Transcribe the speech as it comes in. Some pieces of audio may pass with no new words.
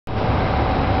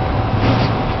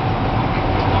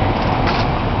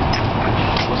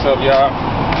what's up, y'all?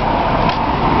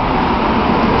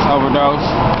 It's Overdose.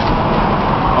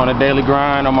 On a daily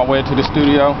grind on my way to the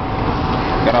studio.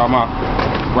 Got all my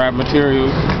rap materials.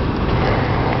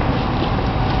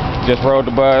 Just rode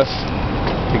the bus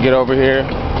to get over here.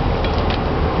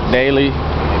 Daily.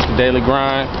 It's the daily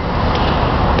grind.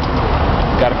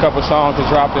 Got a couple songs to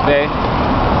drop today.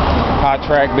 Hot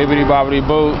track, Bibbidi Bobbidi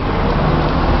Boo.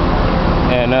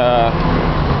 And I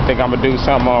think I'm gonna do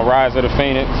something on Rise of the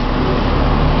Phoenix,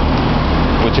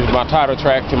 which is my title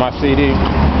track to my CD.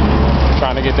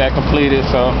 Trying to get that completed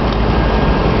so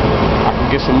I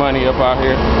can get some money up out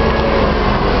here.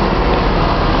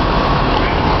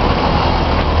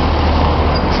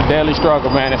 It's a daily struggle,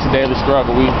 man. It's a daily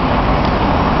struggle. We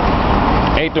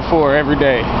 8 to 4 every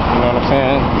day. You know what I'm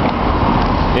saying?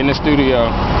 In the studio.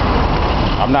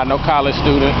 I'm not no college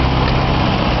student.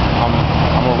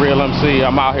 I'm a real MC.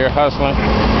 I'm out here hustling.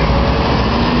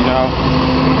 You know,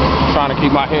 trying to keep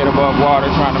my head above water,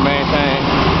 trying to maintain.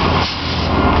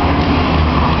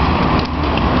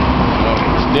 You know,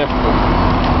 it's difficult.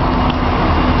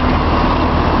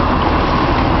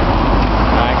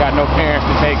 I ain't got no parents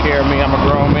to take care of me. I'm a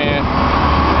grown man.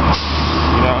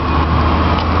 You know,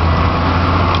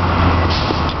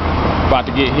 about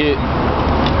to get hit.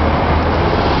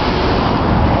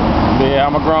 Yeah,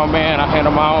 I'm a grown man. I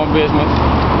handle my own business.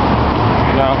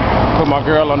 You know, put my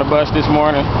girl on the bus this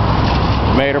morning,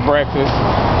 made her breakfast,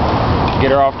 get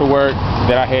her off to work,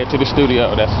 then I head to the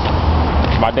studio. That's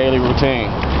my daily routine.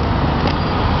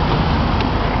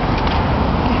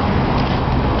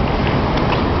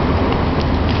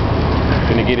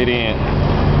 Gonna get it in.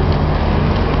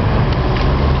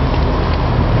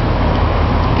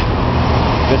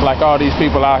 Just like all these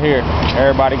people out here,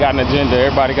 everybody got an agenda,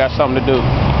 everybody got something to do.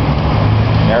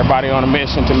 Everybody on a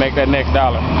mission to make that next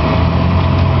dollar.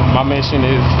 My mission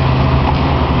is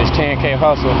 10K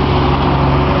hustle.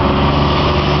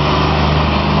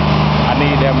 I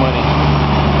need that money.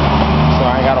 So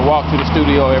I ain't gotta walk to the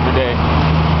studio every day.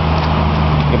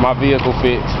 Get my vehicle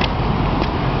fixed.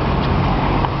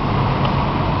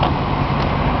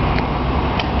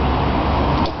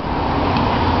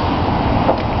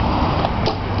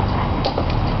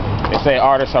 They say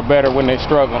artists are better when they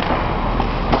struggle,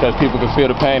 because people can feel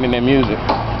the pain in their music.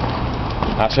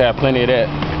 I should have plenty of that.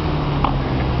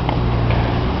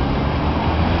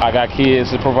 I got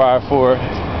kids to provide for.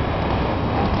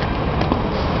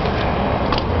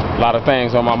 A lot of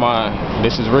things on my mind.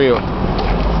 This is real. So,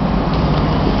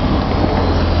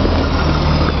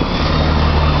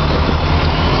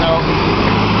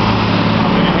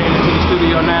 I'm gonna head into the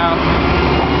studio now.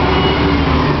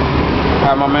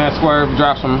 Have my man Swerve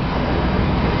drop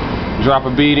a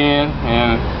beat in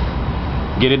and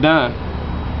get it done.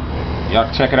 Y'all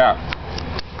can check it out.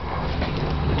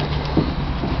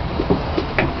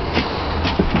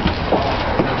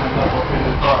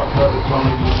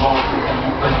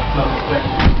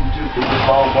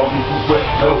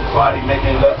 Nobody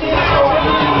making love to the phone.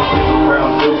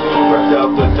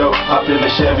 Out the dope, hop in the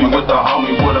Chevy with the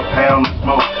homie with a pound of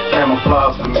smoke.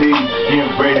 Camouflage fatigue,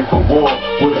 getting ready for war.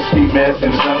 With a ski mask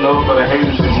and sun up for the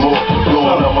haters and more.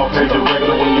 Blowing up my page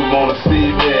regular when you wanna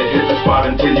see me. Hit the spot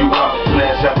until you out.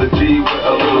 Smash out the G with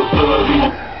a little thug.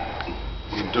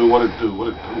 Do what it do,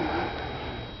 what it do, man.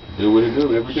 Do what it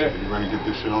do every day. You ready to get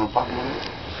this shit on the pocket, man?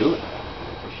 Do it.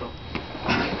 For sure. I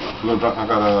got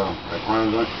that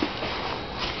grind joint.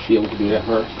 Yeah, we can do that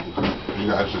first. You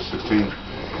got extra 16?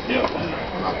 Yeah.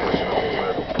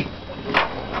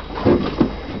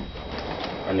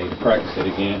 I need to practice it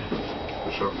again.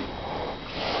 For sure.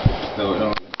 Throw it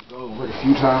on. Go over it a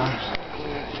few times.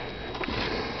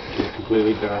 Get it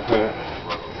completely down pat.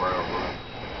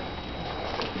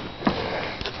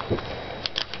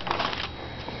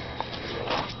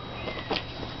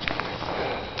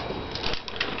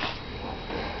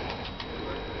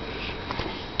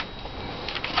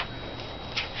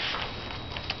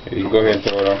 You can go ahead and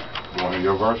throw it on. You want to hear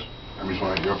your verse? I mean, you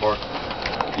want to hear your part?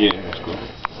 Yeah, that's cool.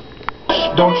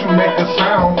 Don't you make a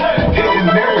sound,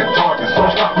 hitting every target, so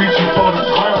stop reaching for the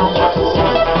ground.